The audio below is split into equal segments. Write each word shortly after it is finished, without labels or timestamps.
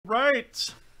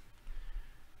right.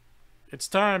 It's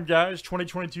time, guys.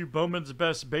 2022 Bowman's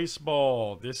Best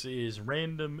Baseball. This is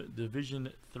Random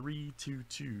Division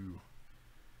 322.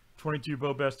 22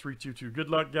 Bow Best 322. Good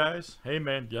luck, guys. Hey,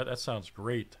 man. Yeah, that sounds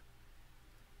great.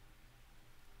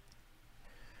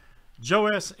 Joe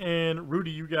S. and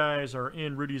Rudy, you guys are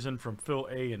in. Rudy's in from Phil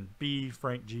A and B,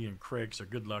 Frank G and Craig. So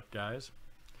good luck, guys.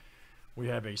 We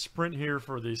have a sprint here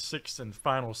for the 6th and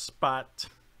final spot.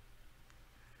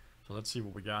 So let's see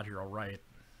what we got here. All right.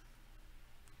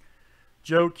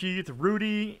 Joe, Keith,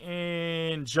 Rudy,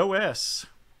 and Joe S.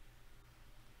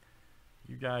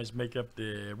 You guys make up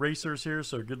the racers here,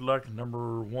 so good luck.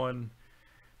 Number 1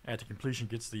 at the completion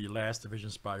gets the last division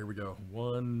spot. Here we go.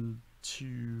 1,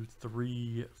 2,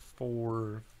 3,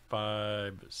 4,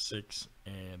 5, 6,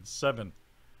 and 7.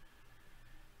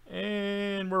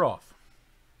 And we're off.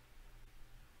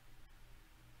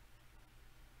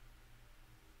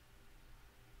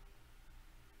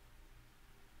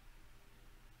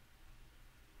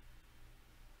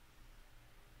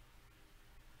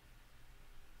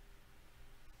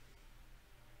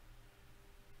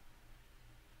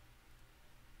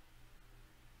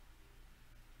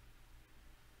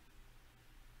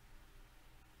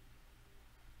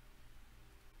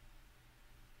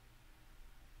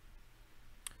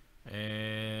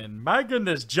 And my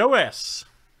goodness, Joe S.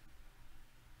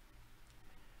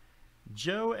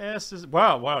 Joe S is,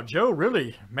 wow, Joe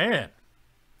really, man.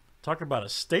 Talk about a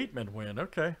statement win,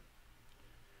 okay.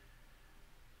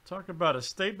 Talk about a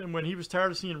statement when he was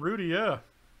tired of seeing Rudy, yeah.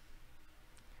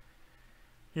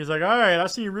 He's like, all right, I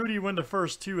see Rudy win the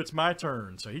first 2, it's my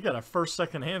turn. So he got a first,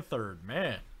 second, and third,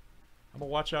 man. I'm going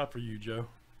to watch out for you, Joe.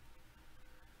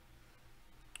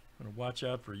 I'm going to watch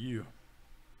out for you.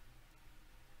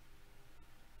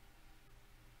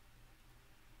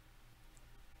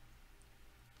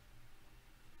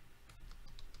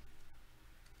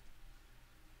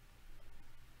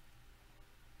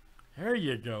 There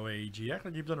you go, AG. Act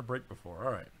like you've done a break before.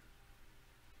 All right.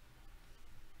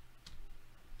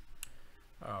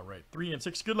 All right, 3 and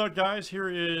 6. Good luck, guys. Here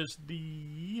is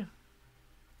the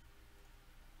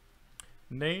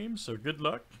name. So good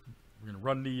luck. We're going to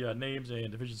run the names and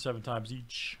division 7 times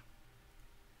each.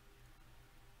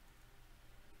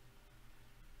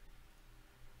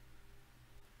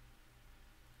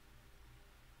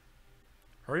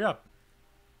 Hurry up.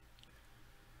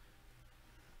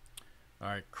 All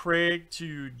right, Craig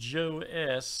to Joe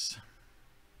S.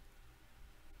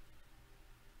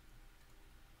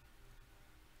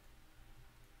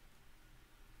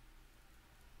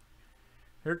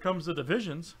 Here comes the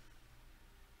divisions.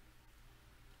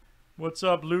 What's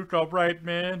up, Luke? All right,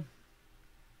 man.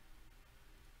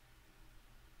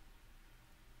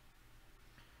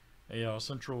 AL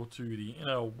Central to the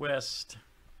NL West.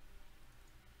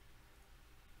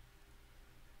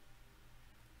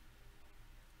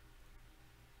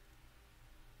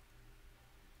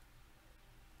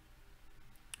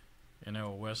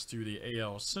 NL West to the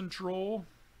AL Central.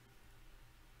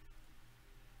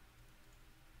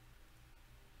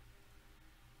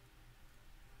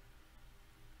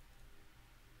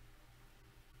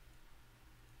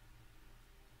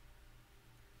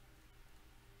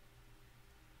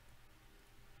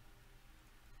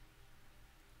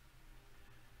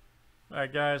 All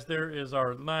right, guys, there is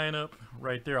our lineup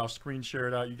right there. I'll screen share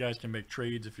it out. You guys can make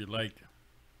trades if you like.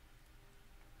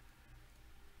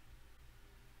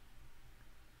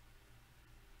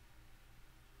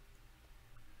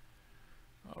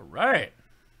 All right.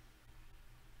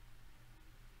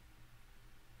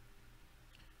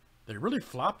 They really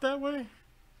flop that way?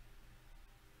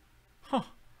 Huh.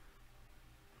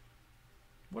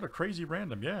 What a crazy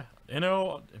random. Yeah.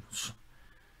 NL.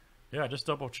 Yeah, I just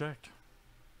double checked.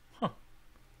 Huh.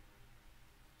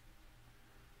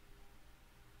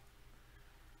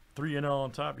 3 NL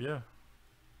on top. Yeah.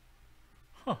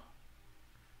 Huh.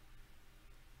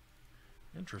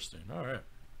 Interesting. All right.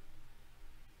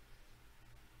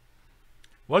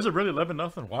 Was it really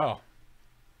 11-0? Wow.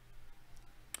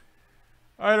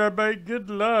 All right, everybody. Good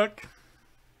luck.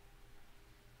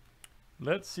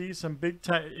 Let's see some big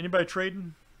time. Anybody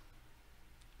trading?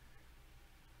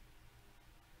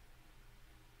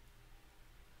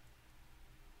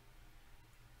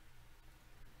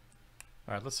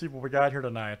 All right, let's see what we got here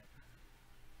tonight.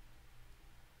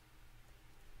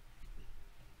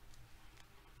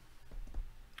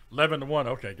 $11-1.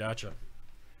 Okay, gotcha.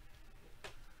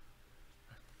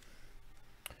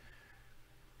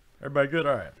 Everybody good?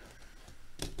 All right.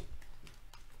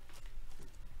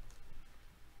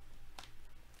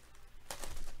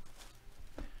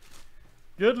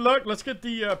 Good luck. Let's get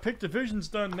the pick divisions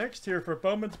done next here for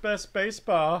Bowman's Best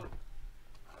Baseball.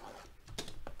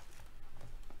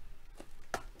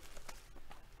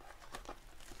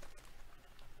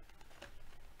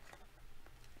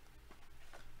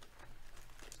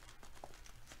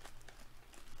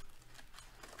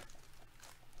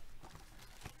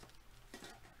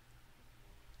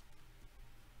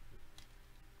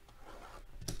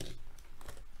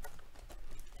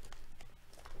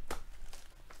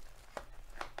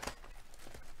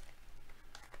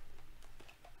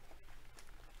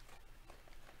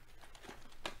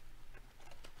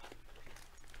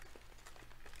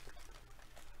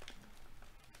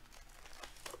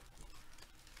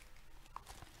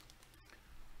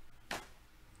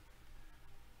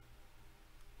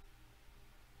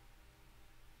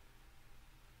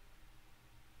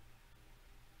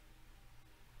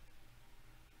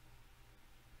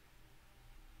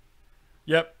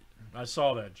 Yep, I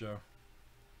saw that, Joe.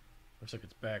 Looks like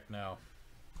it's back now.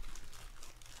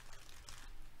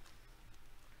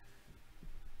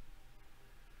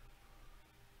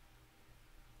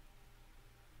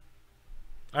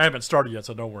 I haven't started yet,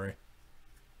 so don't worry.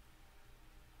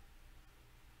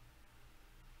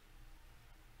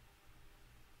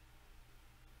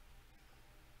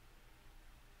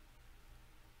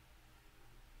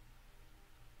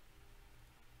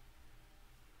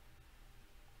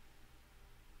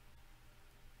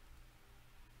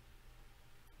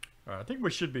 All right, I think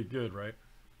we should be good, right?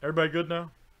 Everybody good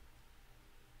now?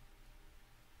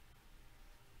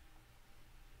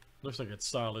 Looks like it's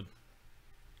solid.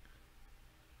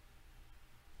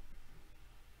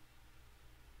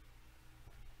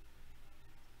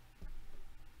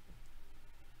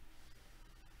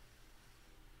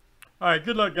 All right,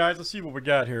 good luck, guys. Let's see what we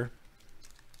got here.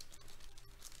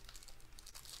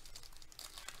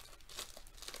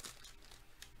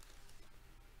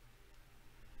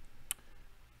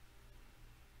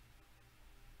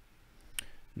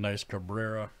 Nice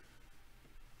Cabrera.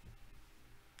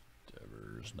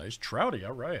 Devers. Nice Trouty.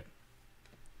 All right.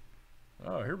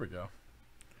 Oh, here we go.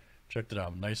 Check it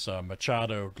out. Nice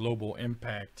Machado Global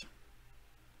Impact.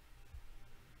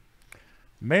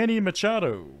 Manny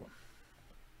Machado.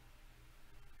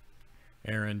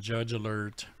 Aaron Judge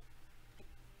alert.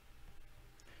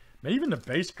 Man, even the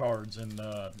base cards in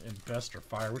Best are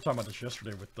fire. We were talking about this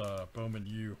yesterday with Bowman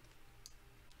U.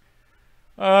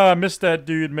 I missed that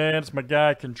dude, man. It's my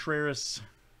guy, Contreras.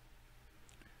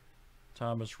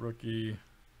 Thomas, rookie.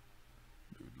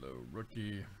 Ludlow,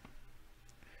 rookie.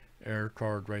 Air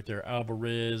card right there.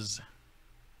 Alvarez.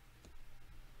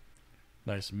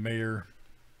 Nice Mayor.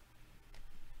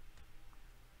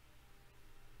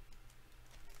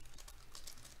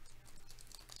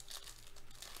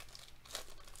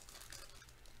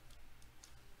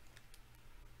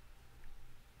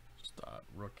 Stop,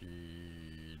 rookie.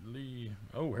 Lee.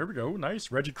 Oh, here we go.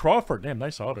 Nice. Reggie Crawford. Damn,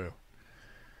 nice auto.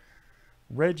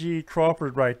 Reggie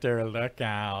Crawford right there. Look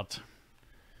out.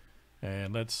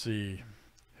 And let's see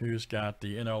who's got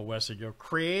the NL West. You go.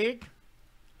 Craig.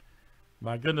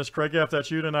 My goodness, Craig F.,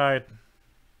 that's you tonight.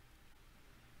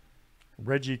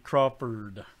 Reggie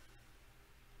Crawford.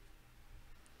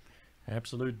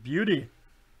 Absolute beauty.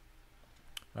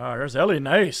 Ah, there's Ellie.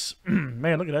 Nice.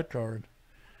 Man, look at that card.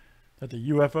 That the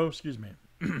UFO? Excuse me.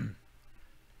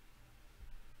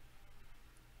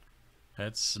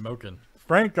 That's smoking.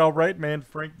 Frank, all right, man.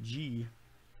 Frank G.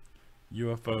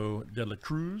 UFO De La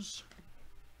Cruz.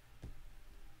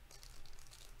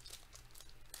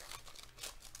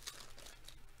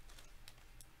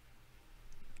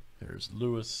 There's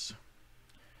Lewis.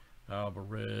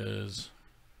 Alvarez.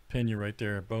 Pena right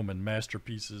there. Bowman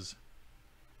Masterpieces.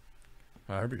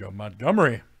 Here we go.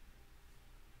 Montgomery.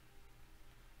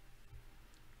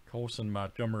 Colson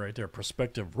Montgomery right there.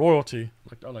 Prospective Royalty.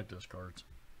 I like those cards.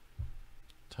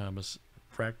 Thomas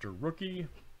Fractor rookie.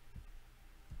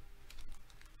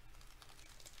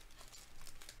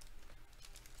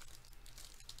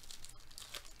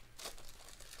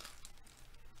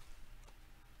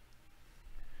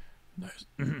 Nice,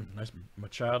 nice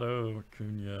Machado,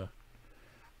 Acuna,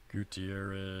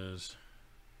 Gutierrez.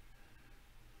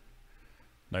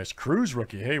 Nice Cruz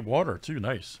rookie. Hey, Water too.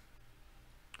 Nice.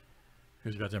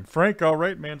 Who's got them? Frank, all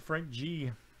right, man. Frank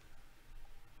G.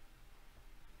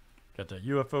 Got that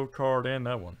UFO card and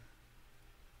that one.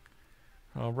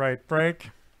 All right,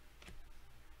 Frank.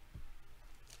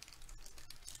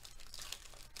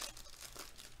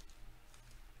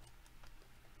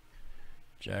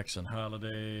 Jackson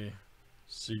Holiday.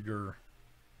 Seager.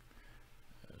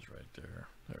 There's right there.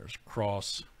 There's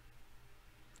Cross.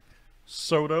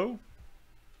 Soto.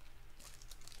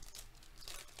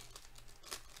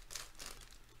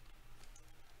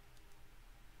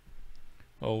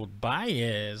 Old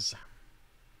Baez.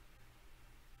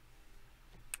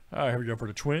 All right, here we go for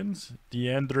the Twins.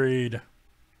 DeAndre.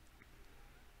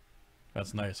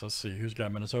 That's nice. Let's see who's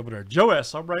got Minnesota there. Joe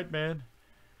S. All right, man.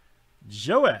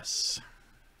 Joe S.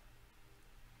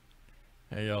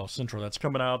 AL Central. That's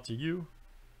coming out to you.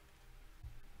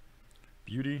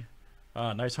 Beauty.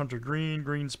 Nice Hunter Green.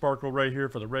 Green sparkle right here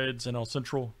for the Reds. NL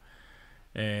Central.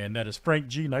 And that is Frank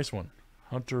G. Nice one.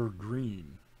 Hunter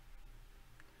Green.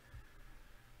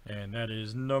 And that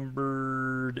is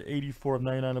numbered 84 of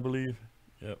 99, I believe.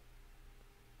 Yep.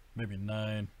 Maybe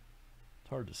 9. It's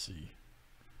hard to see.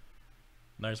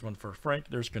 Nice one for Frank.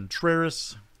 There's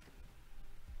Contreras.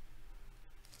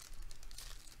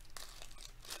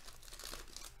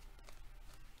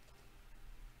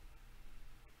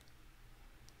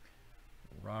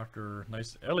 Rocker.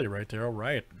 Nice Ellie right there. All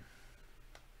right.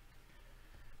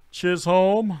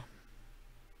 Chisholm.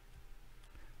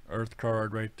 Earth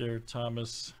card right there.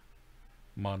 Thomas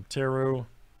Montero.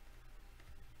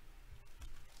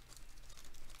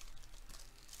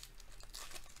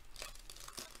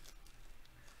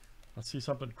 Let's see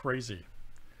something crazy.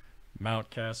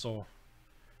 Mountcastle.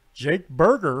 Jake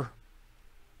Berger.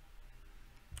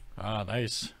 Ah,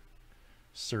 nice.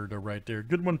 Serta right there.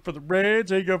 Good one for the Reds.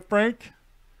 There you go, Frank.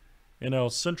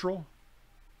 NL Central.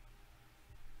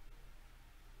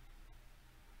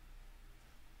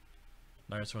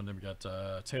 Nice one. Then we got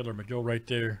Taylor McGill right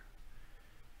there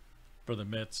for the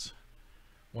Mets.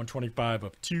 125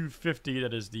 of 250.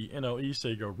 That is the NL East.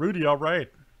 There you go, Rudy. All right.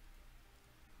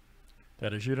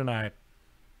 That is you tonight.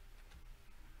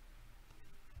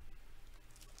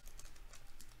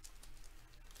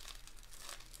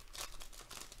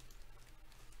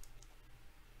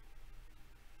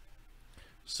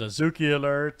 Suzuki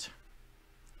alert.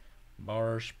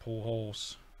 Marsh,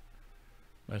 Pujols.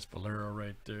 Nice Valero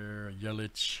right there.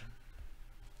 Yelich.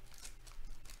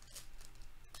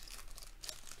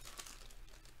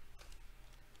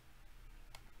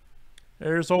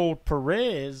 There's old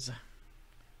Perez.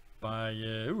 By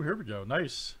ooh, here we go.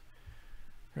 Nice.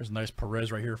 There's a nice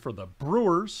Perez right here for the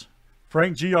Brewers.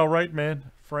 Frank G. All right,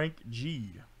 man. Frank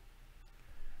G.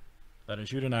 That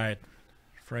is you tonight.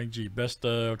 Frank G. Best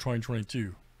of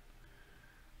 2022.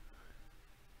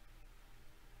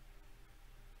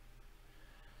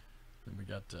 Then we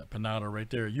got Panada right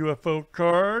there. UFO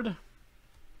card.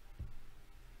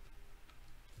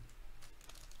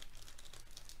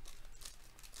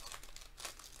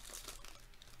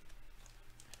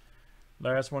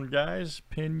 Last one, guys.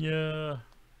 Pena.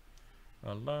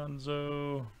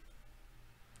 Alonso.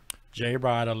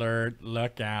 J-Rod alert.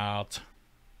 Look out.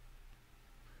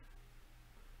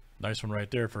 Nice one right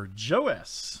there for Joe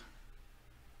S.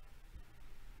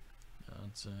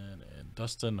 Johnson and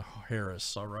Dustin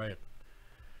Harris. All right.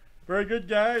 Very good,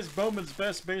 guys. Bowman's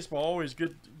Best Baseball. Always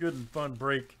good and fun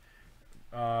break.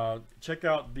 Check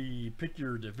out the Pick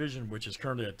Your Division, which is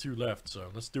currently at 2 left. So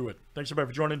let's do it. Thanks,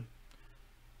 everybody, for joining.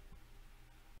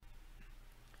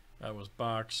 That was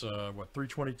box, what,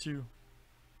 322?